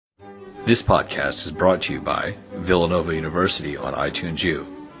This podcast is brought to you by Villanova University on iTunes U.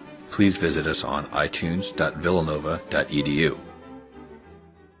 Please visit us on itunes.villanova.edu.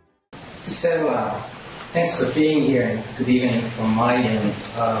 So, thanks for being here, and good evening from my end.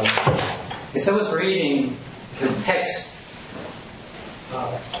 As I was reading the text,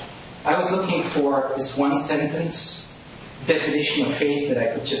 I was looking for this one sentence definition of faith that I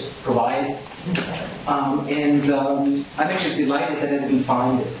could just provide. I'm actually delighted that I didn't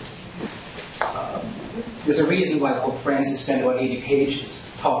find it. There's a reason why Pope Francis spent about 80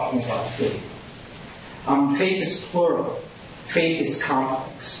 pages talking about faith. Faith is plural. Faith is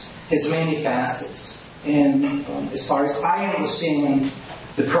complex. Has many facets. And as far as I understand,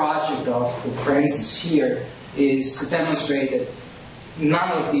 the project of Pope Francis here is to demonstrate that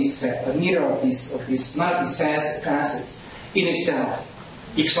none of these facets in itself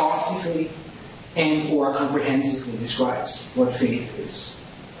exhaustively and or comprehensively describes what faith is.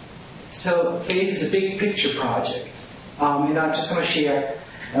 So faith is a big picture project. And I'm just going to share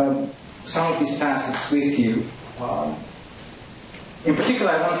some of these facets with you. In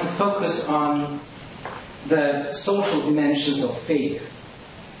particular, I want to focus on the social dimensions of faith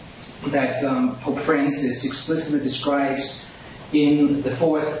that Pope Francis explicitly describes in the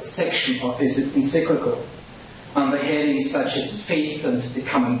fourth section of his encyclical, under headings such as faith and the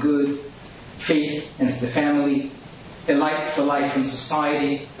common good, faith and the family, a light for life in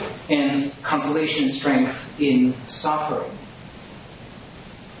society, and consolation and strength in suffering.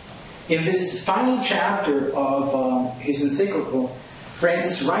 In this final chapter of his encyclical,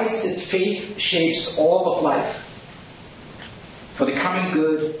 Francis writes that faith shapes all of life, for the common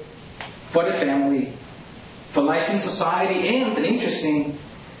good, for the family, for life in society, and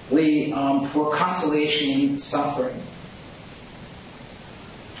interestingly, for consolation in suffering.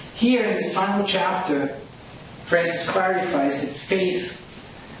 Here in this final chapter, Francis clarifies that faith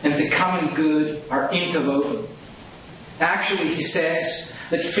and the common good are interwoven. Actually, he says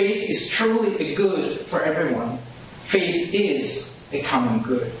that faith is truly a good for everyone. Faith is a common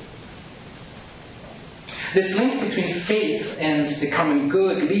good. This link between faith and the common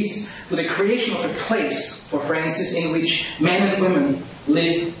good leads to the creation of a place for Francis in which men and women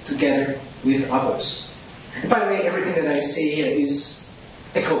live together with others. And by the way, everything that I say here is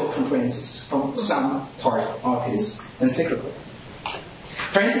a quote from Francis, from some part of his encyclical.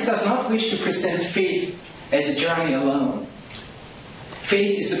 Francis does not wish to present faith as a journey alone.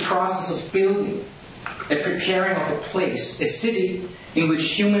 Faith is a process of building, a preparing of a place, a city in which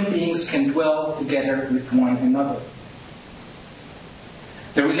human beings can dwell together with one another.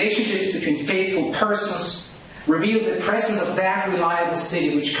 The relationships between faithful persons reveal the presence of that reliable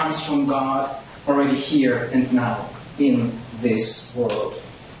city which comes from God already here and now in this world.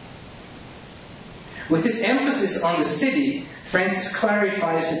 With this emphasis on the city, Francis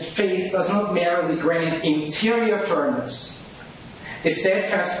clarifies that faith does not merely grant interior firmness, a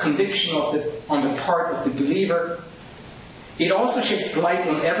steadfast conviction on the part of the believer. It also sheds light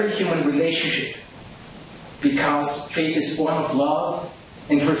on every human relationship, because faith is one of love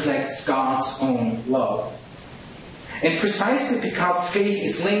and reflects God's own love. And precisely because faith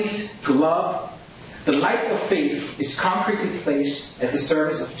is linked to love, the light of faith is concretely placed at the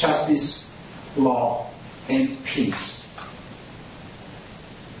service of justice, law, and peace.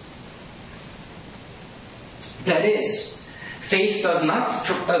 That is, faith does not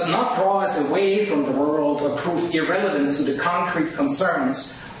draw us away from the world or prove irrelevant to the concrete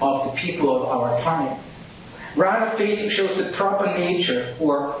concerns of the people of our time. Rather, faith shows the proper nature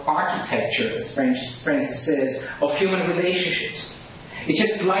or architecture, as Francis says, of human relationships. It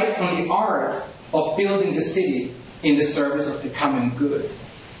sheds light on the art of building the city in the service of the common good.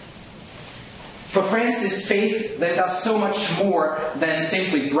 For Francis, faith then does so much more than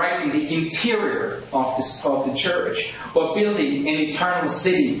simply brighten the interior of the church or building an eternal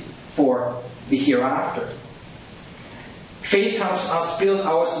city for the hereafter. Faith helps us build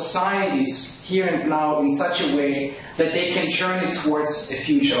our societies here and now in such a way that they can journey towards a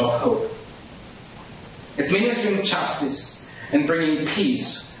future of hope. Administering justice and bringing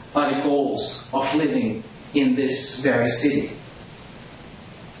peace are the goals of living in this very city.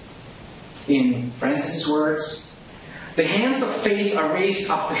 In Francis' words, the hands of faith are raised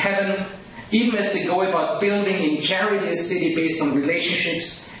up to heaven, even as they go about building in charity a city based on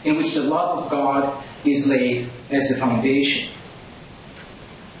relationships in which the love of God is laid as a foundation.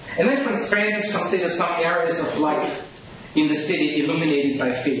 And then Francis considers some areas of life in the city illuminated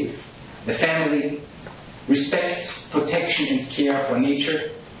by faith: the family, respect, protection, and care for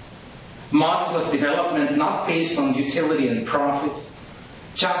nature, models of development not based on utility and profit,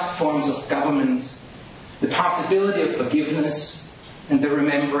 just forms of government, the possibility of forgiveness, and the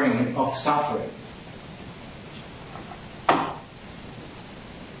remembering of suffering.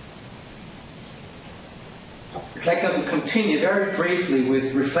 I'd like now to continue very briefly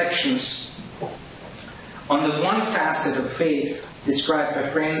with reflections on the one facet of faith described by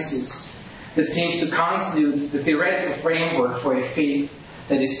Francis that seems to constitute the theoretical framework for a faith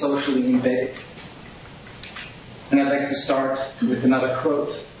that is socially embedded. And I'd like to start with another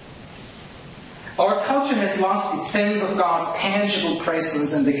quote. Our culture has lost its sense of God's tangible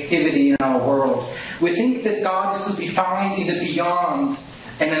presence and activity in our world. We think that God is to be found in the beyond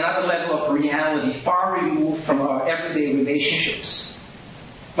and another level of reality, far removed from our everyday relationships.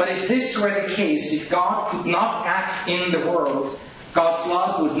 But if this were the case, if God could not act in the world, God's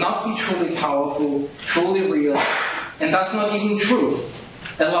love would not be truly powerful, truly real, and thus not even true,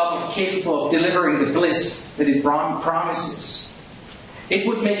 a love capable of delivering the bliss that it promises. It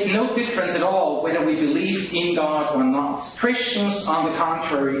would make no difference at all whether we believed in God or not. Christians, on the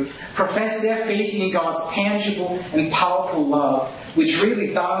contrary, profess their faith in God's tangible and powerful love, which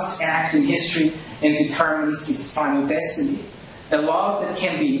really does act in history and determines its final destiny. A love that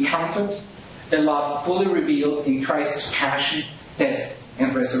can be encountered, a love fully revealed in Christ's passion, death,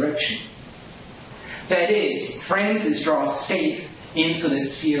 and resurrection. That is, Francis draws faith into the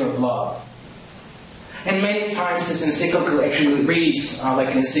sphere of love. And many times this encyclical actually reads like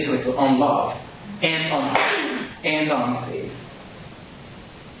an encyclical on love, and on hope, and on faith.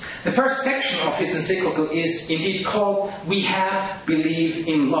 The first section of his encyclical is indeed called We Have Believed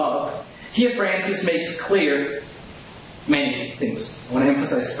in Love. Here Francis makes clear many things. I want to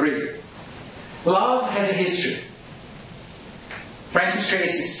emphasize three. Love has a history. Francis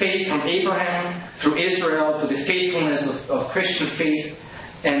traces faith from Abraham through Israel to the faithfulness of Christian faith,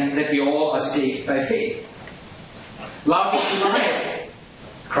 and that we all are saved by faith. Love is reliable.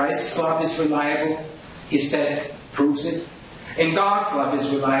 Christ's love is reliable. His death proves it. And God's love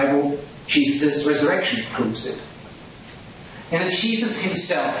is reliable. Jesus' resurrection proves it. And that Jesus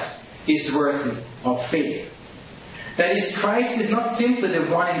himself is worthy of faith. That is, Christ is not simply the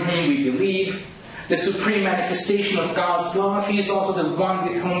one in whom we believe, the supreme manifestation of God's love. He is also the one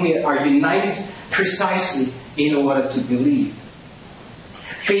with whom we are united precisely in order to believe.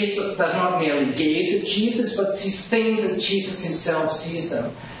 Faith does not merely gaze at Jesus, but sees things as Jesus himself sees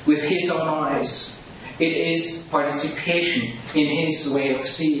them with his own eyes. It is participation in his way of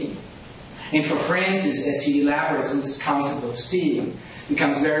seeing. And for Francis, as he elaborates on this concept of seeing, it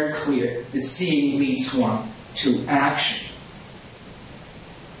becomes very clear that seeing leads one to action.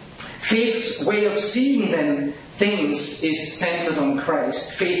 Faith's way of seeing, then, things is centered on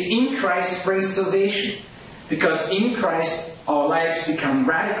Christ. Faith in Christ brings salvation, because in Christ our lives become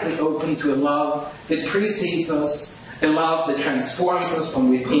radically open to a love that precedes us, a love that transforms us from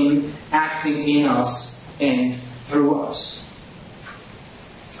within, acting in us and through us.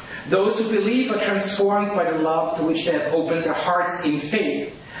 Those who believe are transformed by the love to which they have opened their hearts in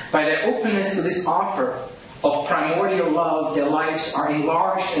faith. By their openness to this offer of primordial love, their lives are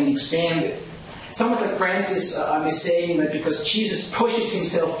enlarged and expanded. It's almost like Francis is saying that because Jesus pushes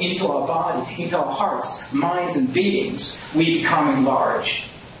himself into our body, into our hearts, minds, and beings, we become enlarged.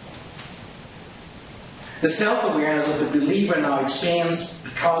 The self-awareness of the believer now expands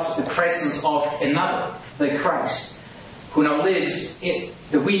because of the presence of another, like Christ, who now lives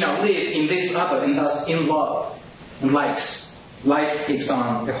that we now live in this other, and thus in love and life takes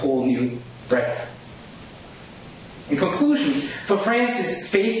on a whole new breadth. In conclusion, for Francis,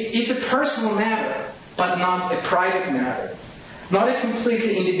 faith is a personal matter, but not a private matter. Not a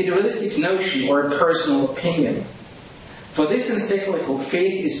completely individualistic notion or a personal opinion. For this encyclical,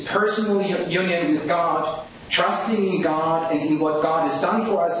 faith is personal union with God, trusting in God and in what God has done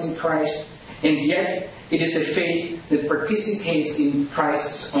for us in Christ, and yet it is a faith that participates in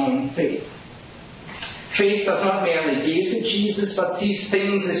Christ's own faith. Faith does not merely gaze at Jesus, but sees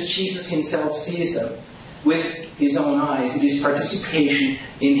things as Jesus himself sees them, with his own eyes. It is participation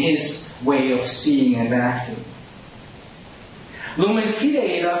in his way of seeing and acting. Lumen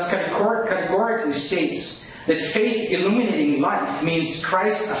Fidei thus categorically states that faith illuminating life means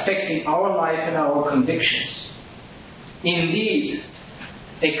Christ affecting our life and our convictions. Indeed,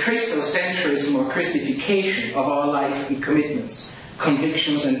 a Christocentrism or Christification of our life and commitments,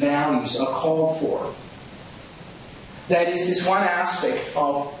 convictions and values are called for. That is, this one aspect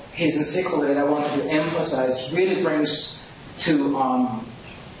of his encyclical that I wanted to emphasize really brings to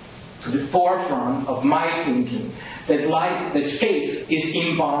the forefront of my thinking that faith is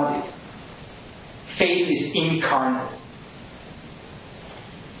embodied. Faith is incarnate.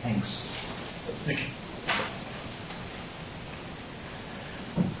 Thanks. Thank you.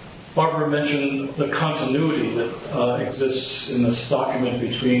 Barbara mentioned the continuity that exists in this document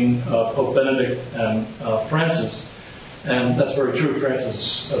between Pope Benedict and Francis, and that's very true.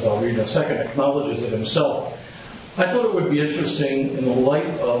 Francis, as I'll read in a second, acknowledges it himself. I thought it would be interesting, in the light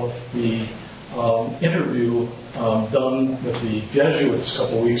of the interview done with the Jesuits a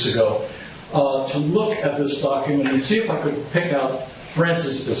couple of weeks ago, to look at this document and see if I could pick out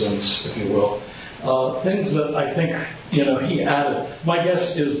Francis-isms, if you will. Things that I think, he added. My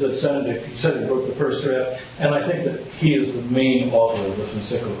guess is that Benedict, he said he wrote the first draft, and I think that he is the main author of this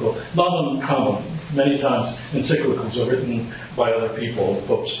encyclical. Not uncommon. Many times encyclicals are written by other people, the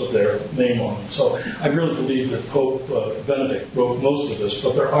popes put their name on them. So I really believe that Pope Benedict wrote most of this,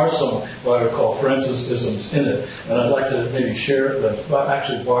 but there are some, what I would call Francis-isms in it, and I'd like to maybe share them.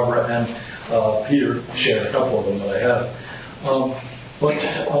 Actually, Barbara and Peter shared a couple of them that I have.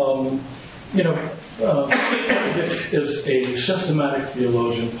 Benedict is a systematic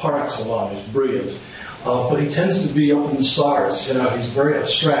theologian par excellence. He's brilliant, but he tends to be up in the stars. He's very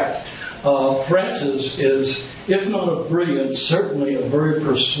abstract. Francis is, if not a brilliant, certainly a very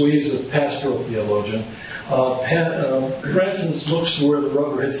persuasive pastoral theologian. Francis looks to where the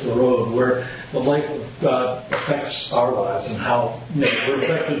rubber hits the road, where the life of God affects our lives and how we're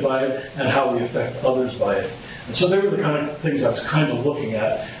affected by it and how we affect others by it. And so they were the kind of things I was kind of looking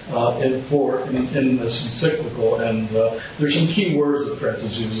at in this encyclical. And there's some key words that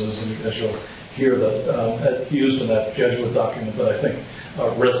Francis uses, and as you'll hear, that he used in that Jesuit document that I think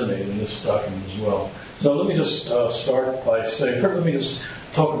resonate in this document as well. So let me just start by saying, first let me just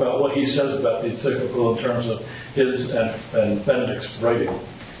talk about what he says about the encyclical in terms of his and Benedict's writing.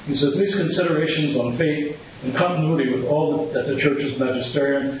 He says, these considerations on faith, in continuity with all that the Church's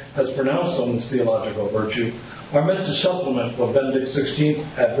magisterium has pronounced on this theological virtue, are meant to supplement what Benedict XVI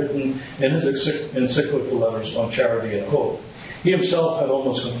had written in his encyclical letters on charity and hope. He himself had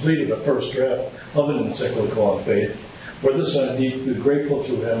almost completed a first draft of an encyclical on faith. For this I am deeply grateful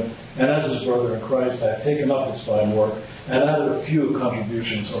to him, and as his brother in Christ, I have taken up his fine work and added a few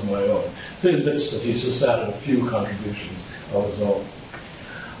contributions of my own. He admits that he's just added a few contributions of his own.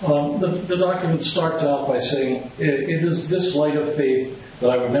 The document starts out by saying, it is this light of faith that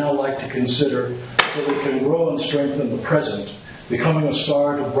I would now like to consider so that it can grow and strengthen the present, becoming a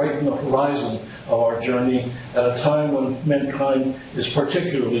star to brighten the horizon of our journey at a time when mankind is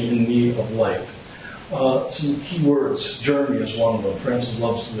particularly in need of light. Some key words. Journey is one of them. Francis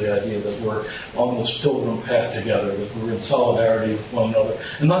loves the idea that we're on this pilgrim path together, that we're in solidarity with one another.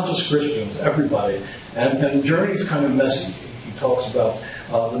 And not just Christians, everybody. And the journey is kind of messy. He talks about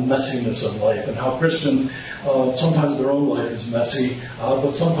the messiness of life and how Christians, sometimes their own life is messy,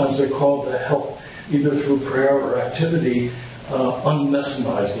 but sometimes they're called to help, either through prayer or activity,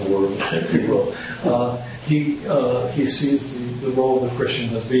 unmessinize the world, if you will. He sees the role of the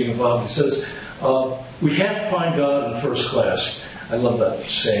Christian as being involved. He says, we can't find God in first class. I love that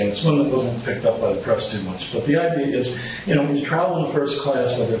saying. It's one that wasn't picked up by the press too much. But the idea is, when you travel in first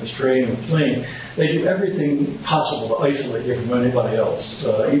class, whether it's train or plane, they do everything possible to isolate you from anybody else.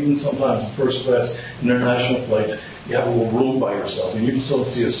 Even sometimes in first class international flights, you have a little room by yourself, and you just don't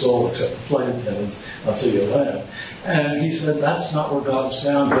see a soul except the flight attendants until you land. And he said that's not where God is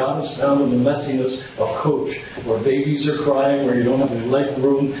found. God is found in the messiness of coach, where babies are crying, where you don't have any leg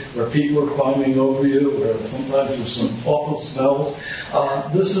room, where people are climbing over you, where sometimes there's some awful smells.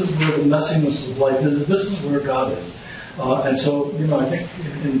 This is where the messiness of life is. This is where God is. And so, I think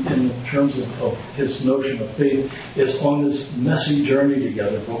in terms of his notion of faith, it's on this messy journey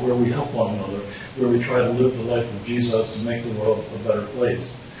together, but where we help one another, where we try to live the life of Jesus to make the world a better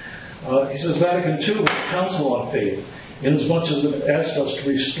place. He says, Vatican II was a council on faith, inasmuch as it asked us to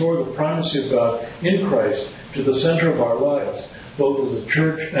restore the primacy of God in Christ to the center of our lives, both as a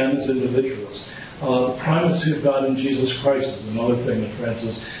church and as individuals. The primacy of God in Jesus Christ is another thing that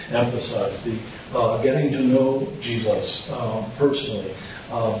Francis emphasized. The getting to know Jesus personally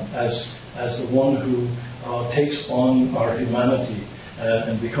as the one who takes on our humanity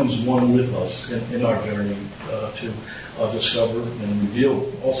and becomes one with us in our journey to discover and reveal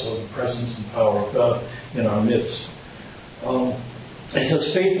also the presence and power of God in our midst. He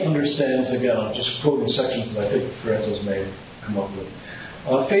says, faith understands, again, I'm just quoting sections that I think Francis may come up with.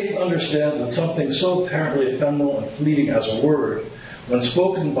 Faith understands that something so apparently ephemeral and fleeting as a word, when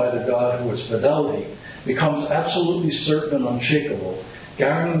spoken by the God who is fidelity, becomes absolutely certain and unshakable,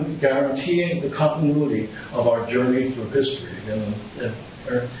 guaranteeing the continuity of our journey through history. Again,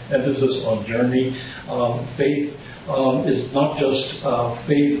 emphasis on journey. Faith is not just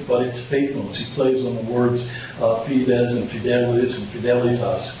faith, but it's faithfulness. He plays on the words fides and fidelis and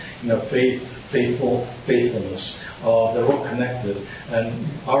fidelitas. Faith, faithful, faithfulness. They're all connected, and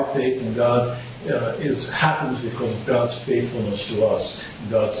our faith in God happens because of God's faithfulness to us,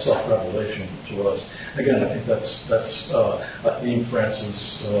 God's self-revelation to us. Again, I think that's a theme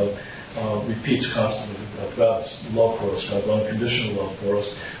Francis repeats constantly, of God's love for us, God's unconditional love for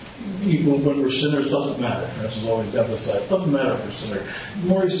us. Even when we're sinners, doesn't matter. Francis always emphasized, doesn't matter if you're a sinner. The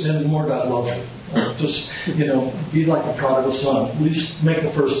more you sin, the more God loves you. Just, be like the prodigal son. At least make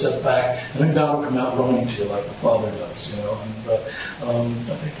the first step back, and then God will come out running to you like the Father does. And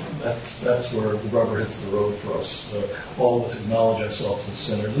I think that's where the rubber hits the road for us. All of us acknowledge ourselves as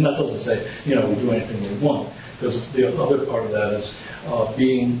sinners, and that doesn't say we do anything we want, because the other part of that is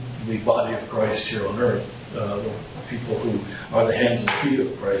being the body of Christ here on earth. The people who are the hands and feet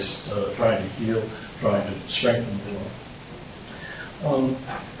of Christ, trying to heal, trying to strengthen them.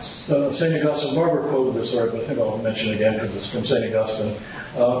 St. Augustine, Barbara quoted this already, but I think I'll mention it again because it's from St. Augustine.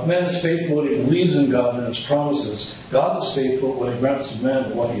 Man is faithful when he believes in God and his promises. God is faithful when he grants to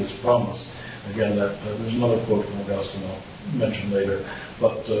man what he has promised. Again, there's another quote from Augustine I'll mention later,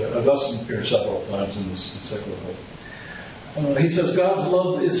 but Augustine appears several times in this encyclical. He says, God's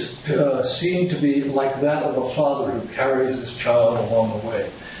love is seen to be like that of a father who carries his child along the way.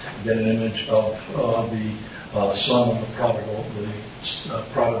 Again, an image of the son of the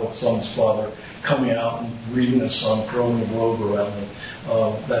prodigal son's father coming out and greeting his son, throwing the robe around him.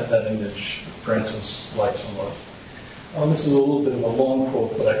 That image Francis likes a lot. This is a little bit of a long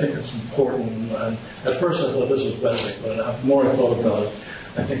quote, but I think it's important. And at first I thought this was Benedict, but the more I thought about it,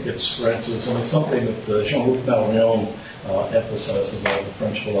 I think it's Francis, and it's something that Jean-Luc Marion emphasizes about the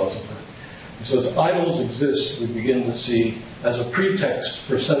French philosopher. He says, idols exist, we begin to see, as a pretext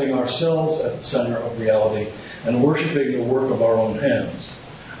for setting ourselves at the center of reality and worshiping the work of our own hands.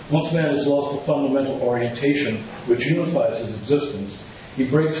 Once man has lost the fundamental orientation which unifies his existence, he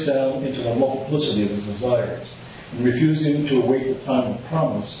breaks down into the multiplicity of his desires. In refusing to await the time of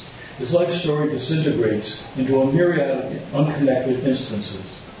promise, his life story disintegrates into a myriad of unconnected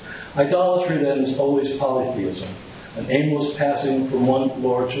instances. Idolatry, then, is always polytheism, an aimless passing from one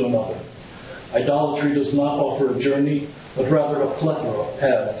lord to another. Idolatry does not offer a journey, but rather a plethora of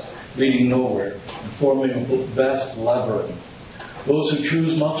paths leading nowhere and forming a vast labyrinth. Those who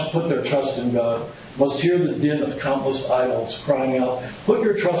choose not to put their trust in God must hear the din of countless idols crying out, "Put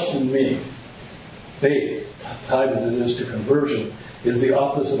your trust in me." Faith, tied as it is to conversion, is the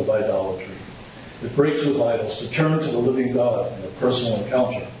opposite of idolatry. It breaks with idols to turn to the living God in a personal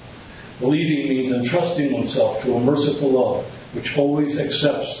encounter. Believing means entrusting oneself to a merciful love which always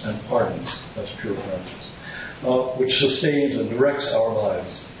accepts and pardons. That's pure Francis. Which sustains and directs our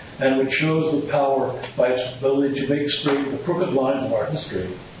lives, and which shows the power by its ability to make straight the crooked lines of our history.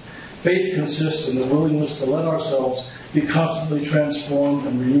 Faith consists in the willingness to let ourselves be constantly transformed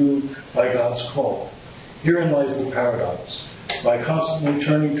and renewed by God's call. Herein lies the paradox. By constantly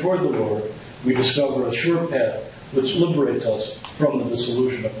turning toward the Lord, we discover a sure path which liberates us from the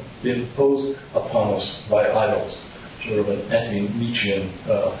disillusion imposed upon us by idols. Sort of an anti-Nietzschean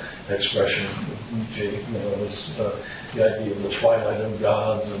expression. Nietzsche was the idea of the twilight of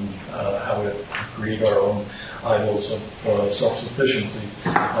gods and how we create our own idols of self-sufficiency.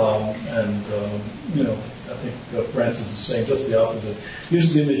 I think Francis is saying just the opposite.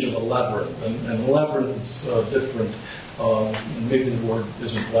 Use the image of a labyrinth, and the labyrinth is different. Maybe the word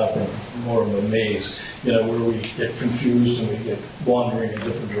isn't labyrinth, more of a maze, where we get confused and we get wandering in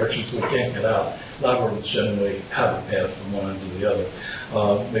different directions so we can't get out. Labyrinths generally have a path from one end to the other.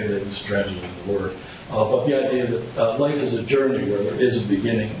 Maybe they just translated the word. But the idea that life is a journey where there is a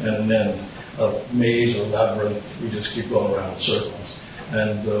beginning and an end, a maze or labyrinth, we just keep going around in circles.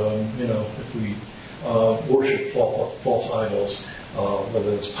 And, if we worship false idols,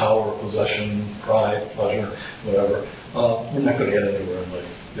 whether it's power, possession, pride, pleasure, whatever, we're not going to get anywhere in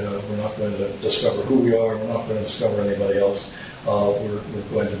life. We're not going to discover who we are. We're not going to discover anybody else. We're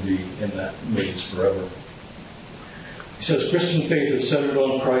going to be in that maze forever. He says, Christian faith is centered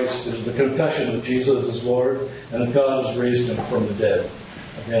on Christ. It is the confession that Jesus is Lord and that God has raised him from the dead.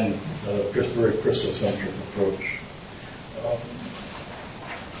 Again, a very Christocentric approach.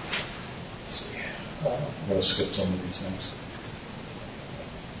 Let's see. I'm going to skip some of these things.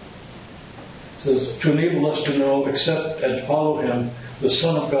 It says, to enable us to know, accept, and follow him, the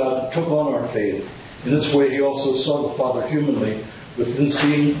Son of God took on our faith. In this way, he also saw the Father humanly within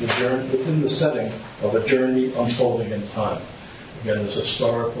the setting of a journey unfolding in time. Again, this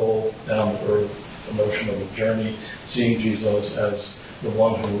historical, down-to-earth notion of a journey, seeing Jesus as the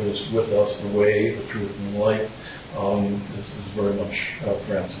one who is with us, the way, the truth, and the life, is very much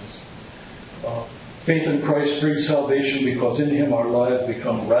Francis. Faith in Christ brings salvation because in him our lives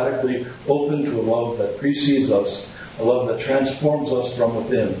become radically open to a love that precedes us, a love that transforms us from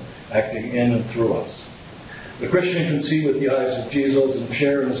within, acting in and through us. The Christian can see with the eyes of Jesus and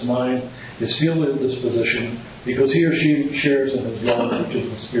share in his mind his filial disposition because he or she shares in his love, which is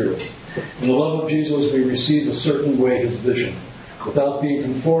the Spirit. In the love of Jesus, we receive a certain way his vision. Without being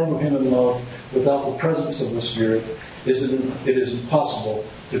conformed to him in love, without the presence of the Spirit, it is impossible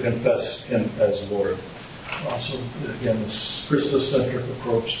to confess him as Lord. So again, this Christus-centric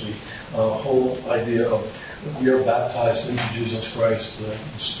approach, the whole idea of we are baptized into Jesus Christ, the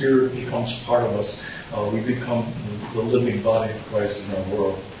Spirit becomes part of us, we become the living body of Christ in our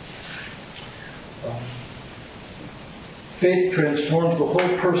world. Faith transforms the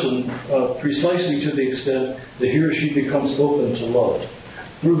whole person precisely to the extent that he or she becomes open to love.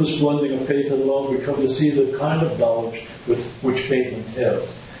 Through this blending of faith and love, we come to see the kind of knowledge with which faith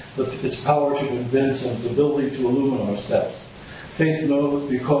entails, its power to convince and its ability to illumine our steps. Faith knows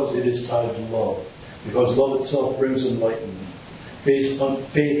because it is tied to love, because love itself brings enlightenment.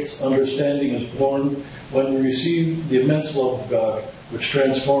 Faith's understanding is born when we receive the immense love of God, which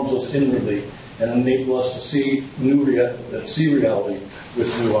transforms us inwardly and enables us to see reality with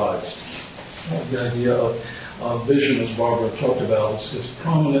new eyes. The idea of vision, as Barbara talked about, is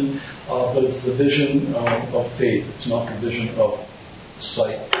prominent, but it's the vision of faith. It's not the vision of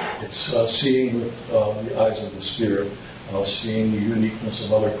sight. It's seeing with the eyes of the Spirit, seeing the uniqueness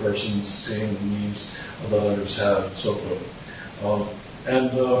of other persons, seeing the needs that others have, and so forth.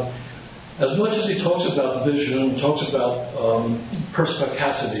 As much as he talks about vision, he talks about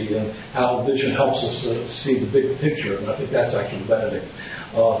perspicacity and how vision helps us to see the big picture, and I think that's actually Benedict.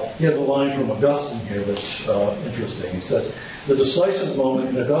 He has a line from Augustine here that's interesting. He says, "The decisive moment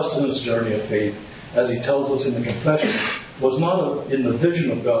in Augustine's journey of faith, as he tells us in the Confession, was not in the vision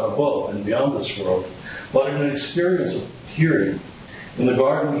of God above and beyond this world, but in an experience of hearing. In the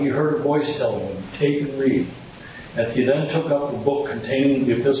garden he heard a voice telling him, 'Take and read.' And he then took up the book containing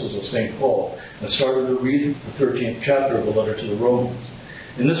the epistles of St. Paul and started to read the 13th chapter of the letter to the Romans.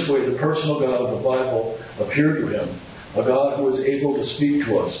 In this way, the personal God of the Bible appeared to him, a God who is able to speak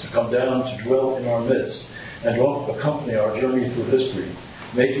to us, to come down, to dwell in our midst, and to accompany our journey through history,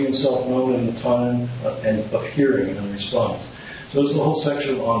 making himself known in the time of hearing and response." So this is the whole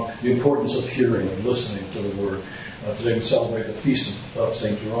section on the importance of hearing and listening to the Word. Today we celebrate the feast of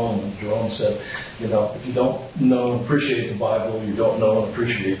St. Jerome, and Jerome said, if you don't know and appreciate the Bible, you don't know and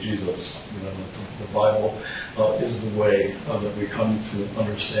appreciate Jesus. The Bible is the way that we come to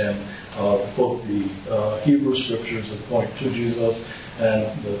understand both the Hebrew scriptures that point to Jesus and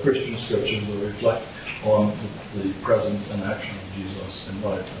the Christian scriptures that reflect on the presence and action of Jesus in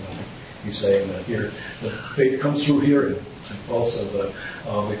life. And I think he's saying that here, that faith comes through hearing. St. Paul says that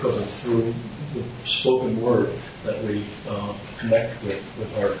because it's through the spoken word that we connect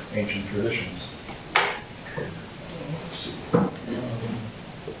with our ancient traditions. A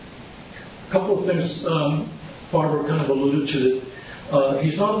couple of things Barbara kind of alluded to.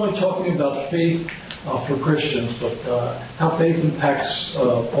 He's not only talking about faith for Christians, but how faith impacts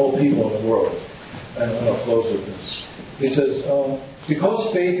all people in the world. And I'll close with this. He says, because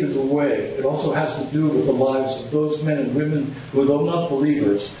faith is a way, it also has to do with the lives of those men and women who, though not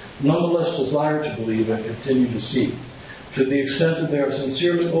believers, nonetheless desire to believe and continue to seek. To the extent that they are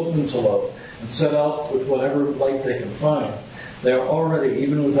sincerely open to love and set out with whatever light they can find, they are already,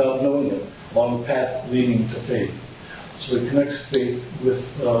 even without knowing it, on the path leading to faith. So it connects faith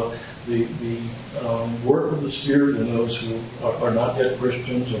with the work of the Spirit in those who are not yet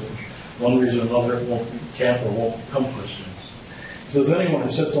Christians, or for one reason or another can't or won't become Christians. He says anyone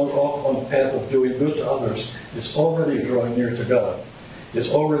who sets off on the path of doing good to others is already drawing near to God, is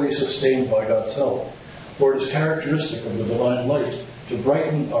already sustained by God's help. For it is characteristic of the divine light to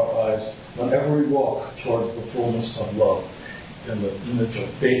brighten our eyes whenever we walk towards the fullness of love. And the image of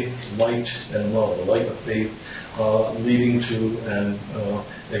faith, light, and love, the light of faith leading to and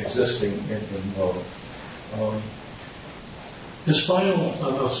existing in love. His final,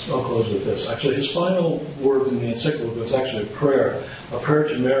 I'll close with this, actually, his final words in the encyclical is actually a prayer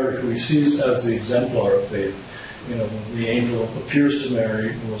to Mary, who he sees as the exemplar of faith. When the angel appears to Mary,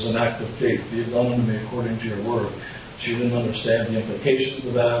 it was an act of faith. Be it done unto me according to your word. She didn't understand the implications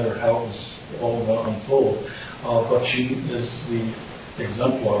of that or how it was all going to unfold, but she is the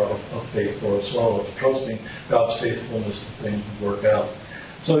exemplar of faith for us all, of trusting God's faithfulness to things to work out.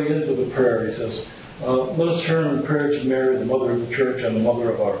 So he ends with a prayer. He says, let us turn in prayer to Mary, the mother of the church and the mother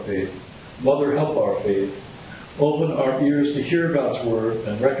of our faith. Mother, help our faith. Open our ears to hear God's word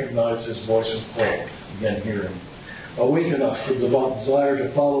and recognize his voice of call. Again, hearing. Awaken us to the desire to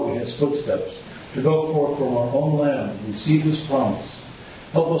follow in his footsteps, to go forth from our own land and receive his promise.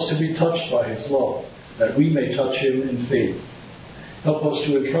 Help us to be touched by his love, that we may touch him in faith. Help us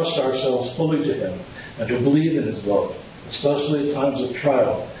to entrust ourselves fully to him and to believe in his love, especially at times of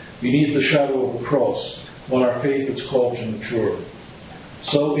trial, beneath the shadow of the cross, when our faith is called to mature.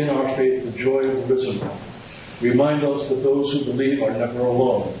 So in our faith, the joy of the risen one. Remind us that those who believe are never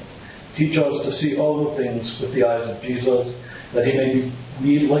alone. Teach us to see all the things with the eyes of Jesus, that he may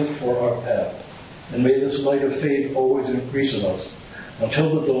be light for our path. And may this light of faith always increase in us,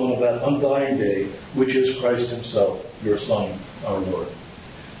 until the dawn of that undying day, which is Christ himself, your Son, our Lord.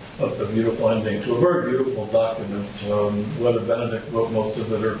 A beautiful ending to a very beautiful document. Whether Benedict wrote most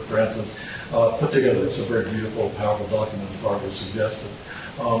of it or Francis put together, it's a very beautiful, powerful document, as Barbara suggested.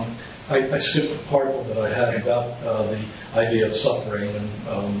 I skipped the part that I had about the idea of suffering and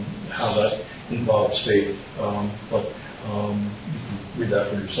how that involves faith. But you can read that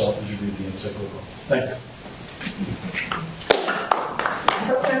for yourself as you read the encyclical. Thank you.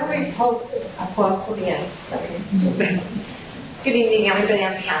 We hope applause to the end. Good evening, everybody.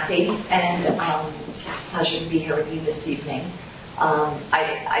 I'm Kathy, and it's a pleasure to be here with you this evening.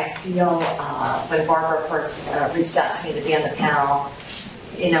 I feel when Barbara first reached out to me to be on the panel,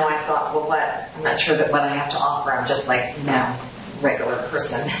 I thought, well, I'm not sure that what I have to offer. I'm just like, regular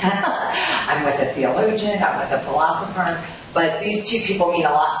person. I'm with a theologian, I'm with a philosopher, but these two people mean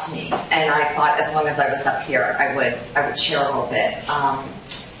a lot to me, and I thought as long as I was up here, I would share a little bit.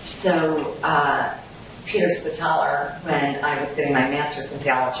 Peter Spitaler, when I was getting my master's in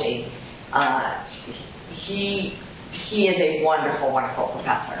theology, he is a wonderful, wonderful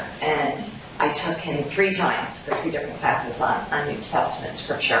professor, and I took him 3 times for 3 different classes on New Testament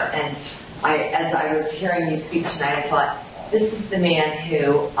scripture. And as I was hearing you speak tonight, I thought, this is the man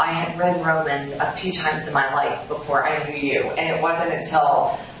who I had read Romans a few times in my life before I knew you. And it wasn't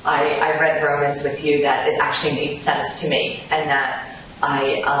until I read Romans with you that it actually made sense to me, and that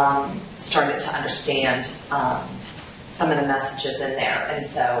I started to understand some of the messages in there. And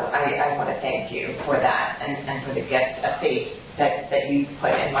so I want to thank you for that, and for the gift of faith that you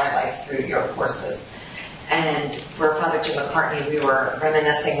put in my life through your courses. And for Father Jim McCartney, we were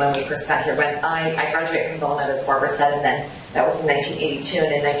reminiscing when we first got here. When I graduated from Villanova, as Barbara said, and then that was in 1982,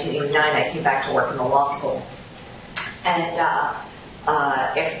 and in 1989 I came back to work in the law school. And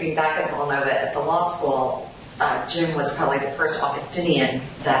after being back at Villanova at the law school, Jim was probably the first Augustinian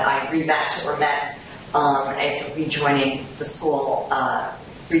that I rematched or met after rejoining the school,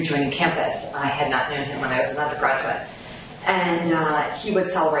 rejoining campus. I had not known him when I was an undergraduate. And he would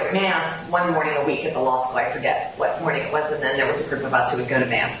celebrate Mass one morning a week at the law school. I forget what morning it was, and then there was a group of us who would go to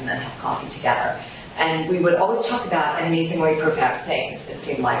Mass and then have coffee together. And we would always talk about amazingly profound things, it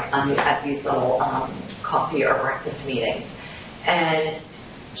seemed like, at these little coffee or breakfast meetings. And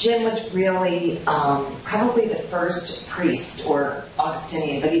Jim was really probably the first priest, or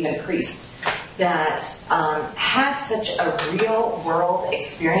Augustinian, but even priest, that had such a real-world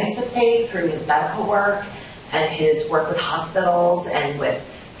experience of faith through his medical work and his work with hospitals and with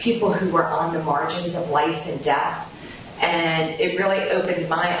people who were on the margins of life and death. And it really opened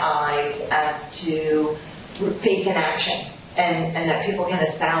my eyes as to faith in action, and that people can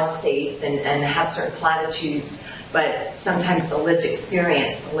espouse faith and have certain platitudes, but sometimes the lived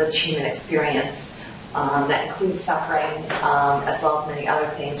experience, the lived human experience, that includes suffering, as well as many other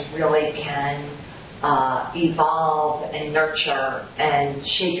things, really can evolve and nurture and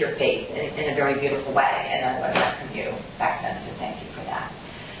shape your faith in a very beautiful way. And I learned that from you back then, so thank you for that.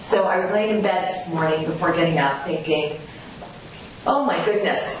 So I was laying in bed this morning before getting up thinking, oh my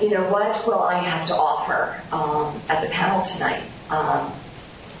goodness, what will I have to offer at the panel tonight?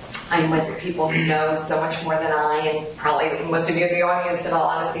 I'm with people who know so much more than I, and probably most of you in the audience, in all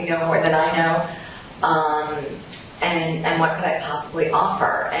honesty, know more than I know. And what could I possibly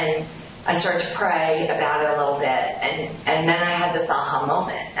offer? And I started to pray about it a little bit, and then I had this aha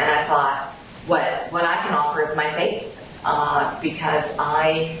moment, and I thought, what I can offer is my faith, because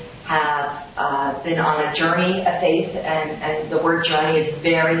I have been on a journey of faith, and the word journey is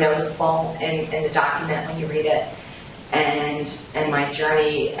very noticeable in the document when you read it. And my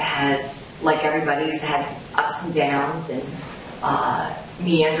journey has, like everybody's, had ups and downs and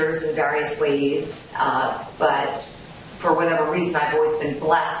meanders in various ways, but for whatever reason, I've always been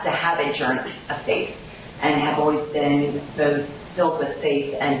blessed to have a journey of faith, and have always been both filled with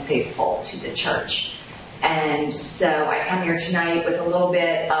faith and faithful to the church. And so I come here tonight with a little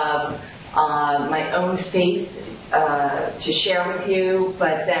bit of my own faith to share with you,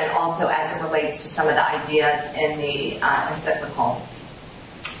 but then also as it relates to some of the ideas in the encyclical.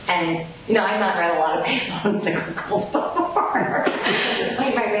 And, I've not read a lot of papal encyclicals before,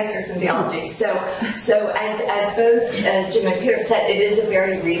 despite my master's in theology. So as both Jim and Peter said, it is a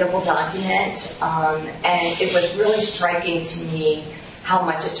very readable document, and it was really striking to me how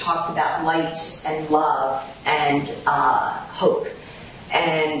much it talks about light and love and hope.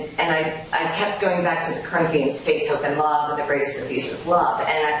 And I kept going back to the Corinthians, faith, hope, and love, and the greatest of these is love.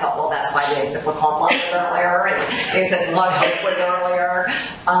 And I thought, well, that's why the encyclical love was earlier, and the encyclical hope was earlier.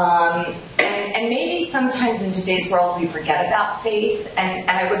 And maybe sometimes in today's world we forget about faith,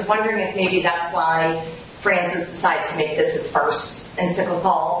 and I was wondering if maybe that's why Francis decided to make this his first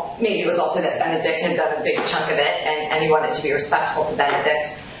encyclical. Maybe it was also that Benedict had done a big chunk of it, and he wanted to be respectful to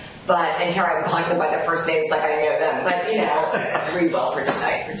Benedict. And here I'm calling them by their first names like I know them, but we will for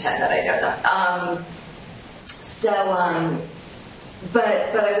tonight pretend that I know them.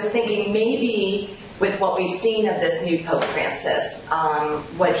 But I was thinking maybe with what we've seen of this new Pope Francis,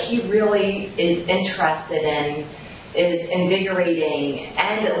 what he really is interested in is invigorating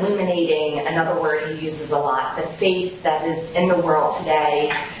and illuminating, another word he uses a lot, the faith that is in the world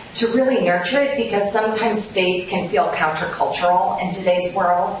today, to really nurture it, because sometimes faith can feel countercultural in today's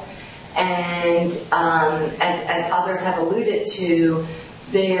world. And as others have alluded to,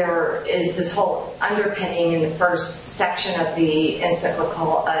 there is this whole underpinning in the first section of the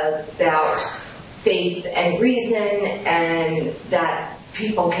encyclical about faith and reason, and that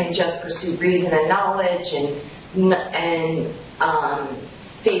people can just pursue reason and knowledge, and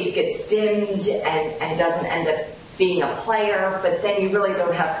faith gets dimmed and doesn't end up being a player, but then you really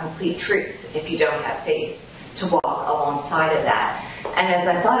don't have complete truth if you don't have faith to walk alongside of that. And as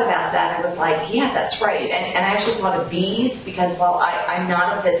I thought about that, I was like, yeah, that's right. And I actually thought of bees, because while I'm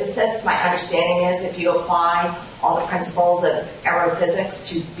not a physicist, my understanding is if you apply all the principles of aerophysics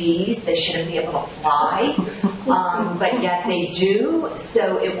to bees, they shouldn't be able to fly, but yet they do.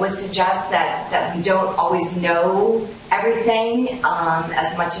 So it would suggest that we don't always know everything,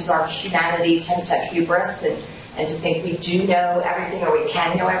 as much as our humanity tends to have hubris and to think we do know everything or we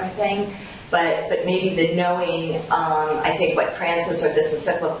can know everything. But maybe the knowing, I think what Francis or this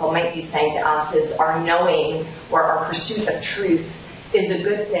encyclical might be saying to us is our knowing or our pursuit of truth is a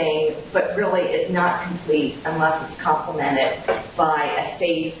good thing, but really is not complete unless it's complemented by a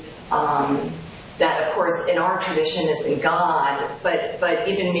faith that, of course, in our tradition is in God, but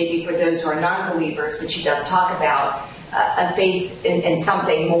even maybe for those who are non-believers, which he does talk about, a faith in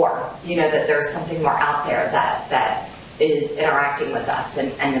something more, that there's something more out there that is interacting with us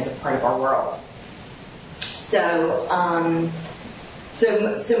and is a part of our world. So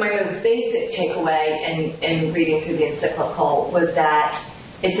my most basic takeaway in reading through the encyclical was that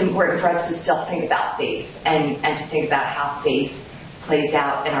it's important for us to still think about faith and to think about how faith plays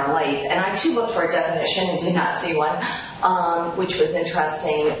out in our life. And I too looked for a definition and did not see one, which was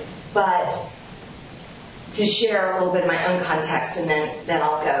interesting. But to share a little bit of my own context, and then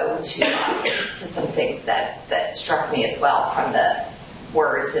I'll go to some things that struck me as well from the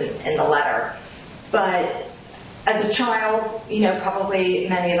words in the letter. But as a child, probably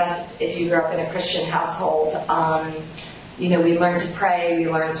many of us, if you grew up in a Christian household, we learned to pray, we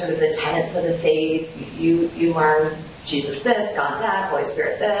learned sort of the tenets of the faith, you learn Jesus this, God that, Holy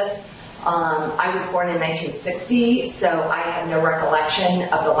Spirit this. I was born in 1960, so I have no recollection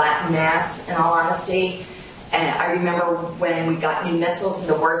of the Latin Mass, in all honesty. And I remember when we got new missals and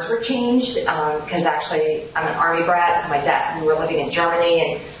the words were changed, because actually I'm an Army brat, so we were living in Germany,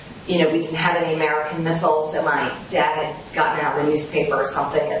 and we didn't have any American missals, so my dad had gotten out the newspaper or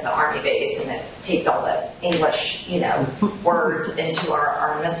something at the Army base and had taped all the English, words into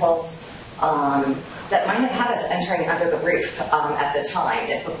our missals. That might have had us entering under the roof at the time,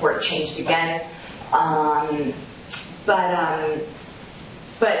 before it changed again. But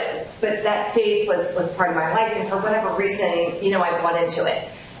that faith was part of my life, and for whatever reason, I bought into it.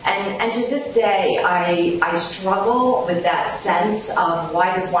 And to this day, I struggle with that sense of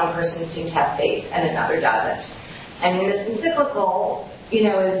why does one person seem to have faith and another doesn't. And in this encyclical,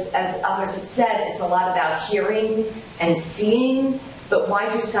 as others have said, it's a lot about hearing and seeing, but why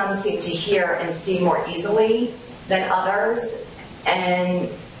do some seem to hear and see more easily than others? And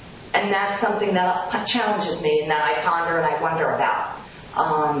that's something that challenges me and that I ponder and I wonder about.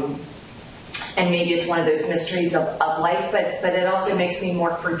 And maybe it's one of those mysteries of life, but it also makes me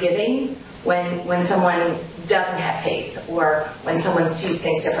more forgiving when someone doesn't have faith, or when someone sees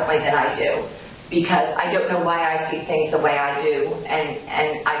things differently than I do, because I don't know why I see things the way I do, and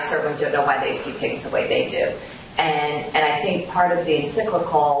I certainly don't know why they see things the way they do. And I think part of the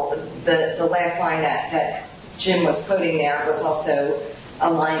encyclical, the last line that Jim was quoting there was also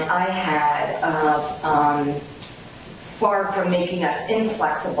a line I had of, far from making us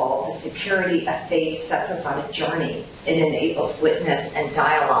inflexible, the security of faith sets us on a journey. It enables witness and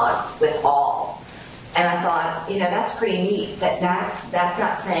dialogue that's pretty neat. That's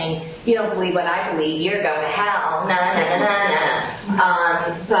not saying, you don't believe what I believe, you're going to hell,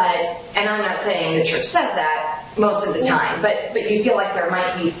 and I'm not saying the church says that most of the time, but you feel like there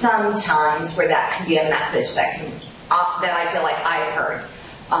might be some times where that can be a message that I feel like I've heard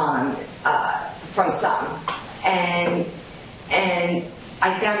from some. And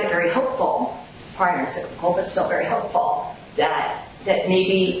I found it very hopeful, prior encyclical, but still very hopeful, that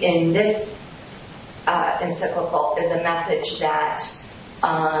maybe in this encyclical is a message that,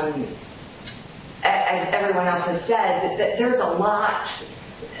 as everyone else has said, that there's a lot.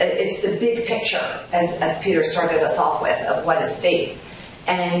 It's the big picture, as Peter started us off with, of what is faith.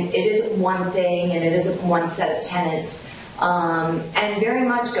 And it isn't one thing, and it isn't one set of tenets. And very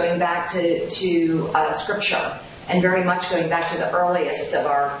much going back to Scripture, and very much going back to the earliest of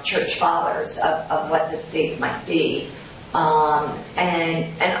our church fathers of what this faith might be.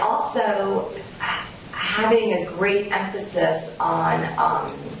 And also having a great emphasis on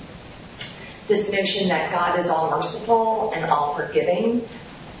this notion that God is all merciful and all forgiving.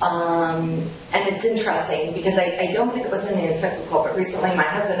 And it's interesting because I don't think it was in the encyclical, but recently my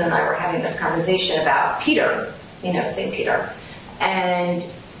husband and I were having this conversation about Peter, St. Peter. And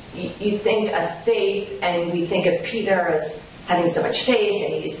you think of faith, and we think of Peter as having so much faith,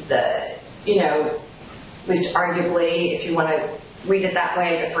 and he's the, at least arguably, if you want to read it that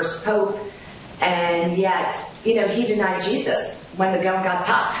way, the first pope. And yet, he denied Jesus when the going got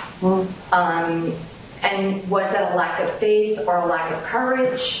tough. And was that a lack of faith or a lack of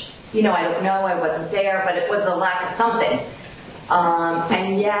courage? I don't know, I wasn't there, but it was a lack of something.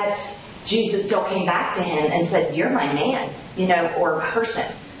 And yet, Jesus still came back to him and said, "You're my man," or person.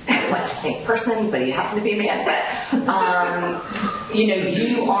 I would like to think person, but you happen to be a man. But,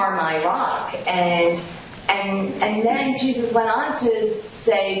 you are my rock. And then Jesus went on to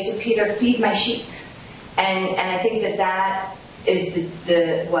say to Peter, "Feed my sheep." And I think that is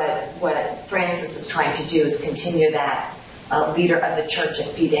what Francis is trying to do, is continue that leader of the church of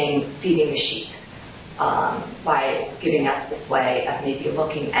feeding the sheep by giving us this way of maybe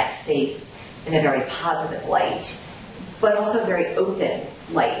looking at faith in a very positive light, but also very open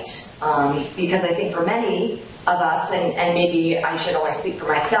light. Because I think for many of us, and maybe I should only speak for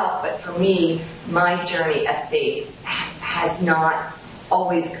myself, but for me, my journey of faith has not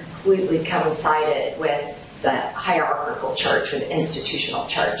always completely coincided with the hierarchical church or the institutional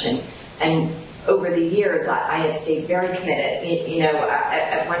church. And over the years, I have stayed very committed.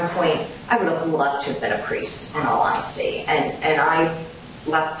 At one point, I would have loved to have been a priest, in all honesty. And I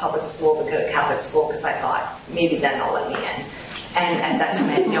left public school to go to Catholic school because I thought, maybe then they'll let me in. And at that time,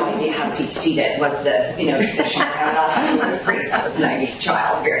 I had no idea how deep-seated was the, tradition around I was a priest. I was a naive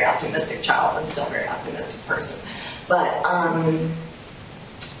child, very optimistic child, and still a very optimistic person. But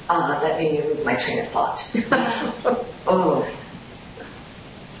that made me lose my train of thought. Oh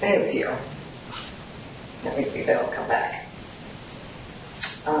dear. Let me see if it'll come back.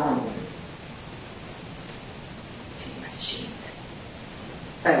 Oh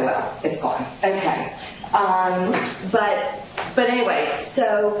well, it's gone. Okay. But anyway,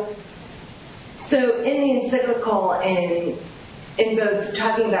 so in the encyclical, in both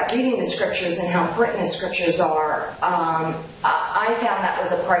talking about reading the scriptures and how important the scriptures are, I found that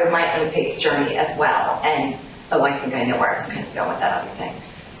was a part of my own faith journey as well. And I think I know where I was kind of going with that other thing.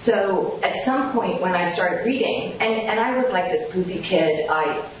 So at some point when I started reading, and I was like this goofy kid,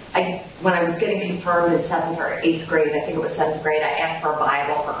 when I was getting confirmed in 7th or 8th grade, I think it was 7th grade, I asked for a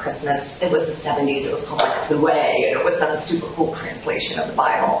Bible for Christmas. It was the 70s. It was called like The Way, and it was some super cool translation of the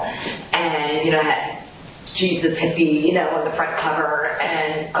Bible. And, it had Jesus had be, on the front cover.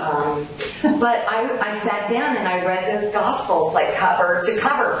 And but I sat down and I read those Gospels like cover to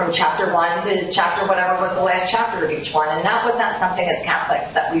cover, from chapter 1 to chapter whatever was the last chapter of each one. And that was not something as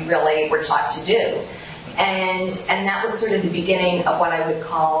Catholics that we really were taught to do. And that was sort of the beginning of what I would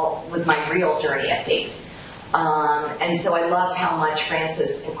call was my real journey of faith. And so I loved how much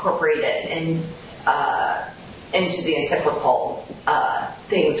Francis incorporated into the encyclical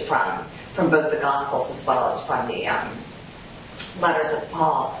things from both the Gospels as well as from the letters of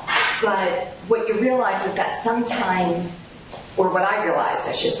Paul. But what you realize is that sometimes, or what I realized,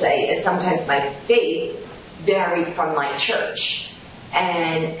 I should say, is sometimes my faith varied from my church.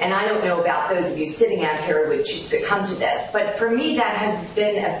 And I don't know about those of you sitting out here who would choose to come to this, but for me that has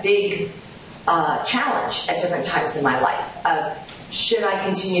been a big challenge at different times in my life. Should I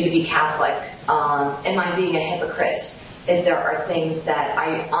continue to be Catholic? Am I being a hypocrite if there are things that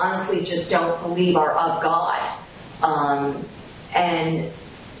I honestly just don't believe are of God? And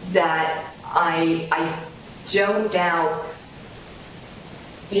that I don't doubt,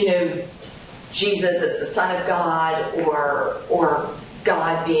 Jesus as the Son of God, or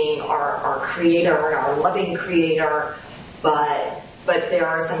God being our creator and our loving creator, but there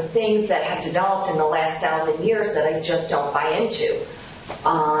are some things that have developed in the last 1,000 years that I just don't buy into.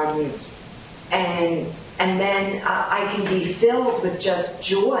 And then I can be filled with just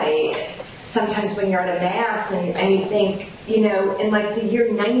joy sometimes when you're at a mass and you think, in like the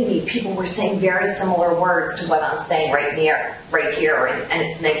year 90, people were saying very similar words to what I'm saying right here, and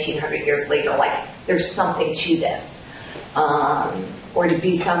it's 1900 years later. Like, there's something to this. Or to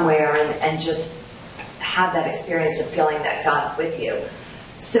be somewhere and just have that experience of feeling that God's with you.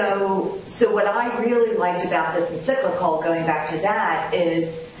 So what I really liked about this encyclical, going back to that,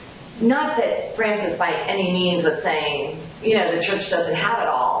 is not that Francis by any means was saying, the church doesn't have it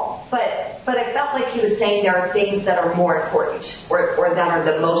all, but I felt like he was saying there are things that are more important, or that are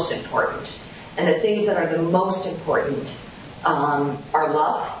the most important. And the things that are the most important are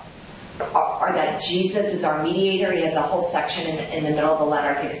love, are that Jesus is our mediator. He has a whole section in the middle of the letter,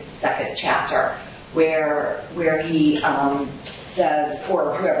 I think it's the second chapter, where he says,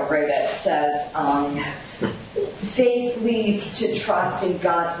 or whoever wrote it, says, faith leads to trust in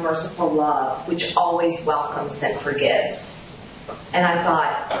God's merciful love, which always welcomes and forgives. And I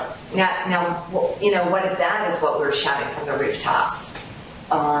thought, now, what if that is what we're shouting from the rooftops?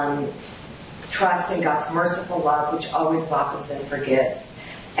 Trust in God's merciful love, which always welcomes and forgives.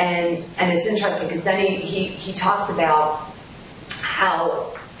 And it's interesting because then he talks about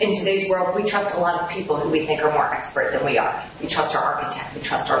how in today's world we trust a lot of people who we think are more expert than we are. We trust our architect, we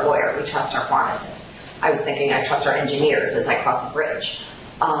trust our lawyer, we trust our pharmacist. I was thinking I trust our engineers as I cross a bridge.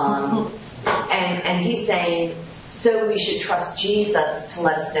 And he's saying, so we should trust Jesus to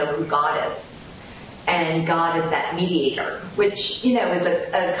let us know who God is. And God is that mediator, which, is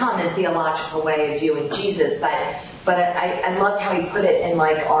a common theological way of viewing Jesus, but I loved how he put it in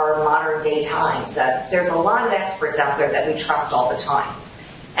like our modern day times. There's a lot of experts out there that we trust all the time.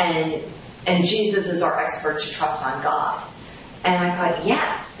 And Jesus is our expert to trust on God. And I thought,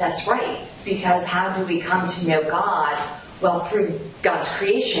 yes, that's right. Because how do we come to know God? Well, through God's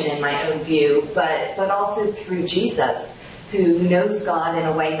creation, in my own view, but also through Jesus, who knows God in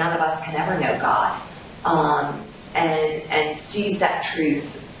a way none of us can ever know God. And sees that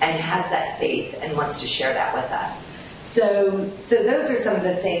truth and has that faith and wants to share that with us. So those are some of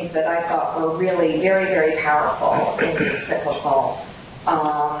the things that I thought were really very, very powerful in the encyclical.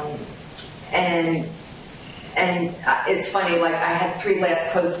 And it's funny, like I had 3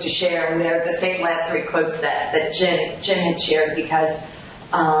 last quotes to share, and they're the same last 3 quotes that Jim had shared, because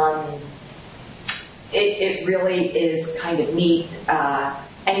it really is kind of neat.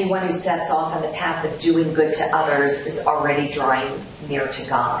 Anyone who sets off on the path of doing good to others is already drawing near to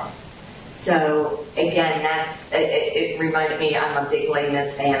God. So again, it reminded me, I'm a big Les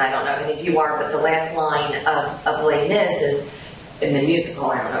Mis fan. I don't know if any of you are, but the last line of Les Mis is, in the musical,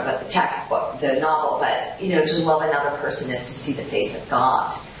 I don't know about the textbook, the novel, but to love another person is to see the face of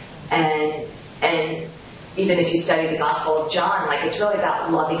God. And even if you study the Gospel of John, like, it's really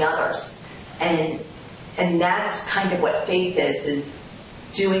about loving others. And that's kind of what faith is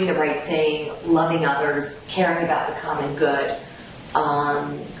doing the right thing, loving others, caring about the common good,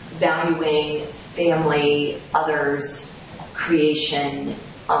 valuing family, others, creation,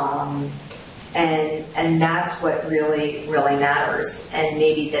 and that's what really, really matters. And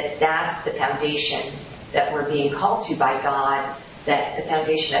maybe that's the foundation that we're being called to by God, that the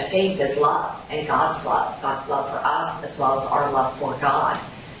foundation of faith is love, and God's love for us as well as our love for God.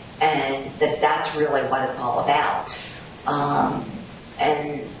 And that's really what it's all about.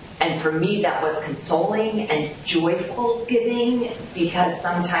 And for me, that was consoling and joyful giving, because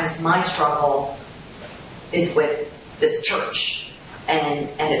sometimes my struggle is with this church. And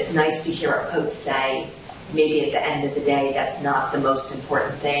it's nice to hear a pope say, maybe at the end of the day, that's not the most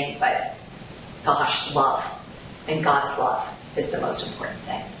important thing, but gosh, love and God's love is the most important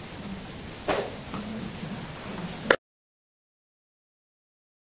thing.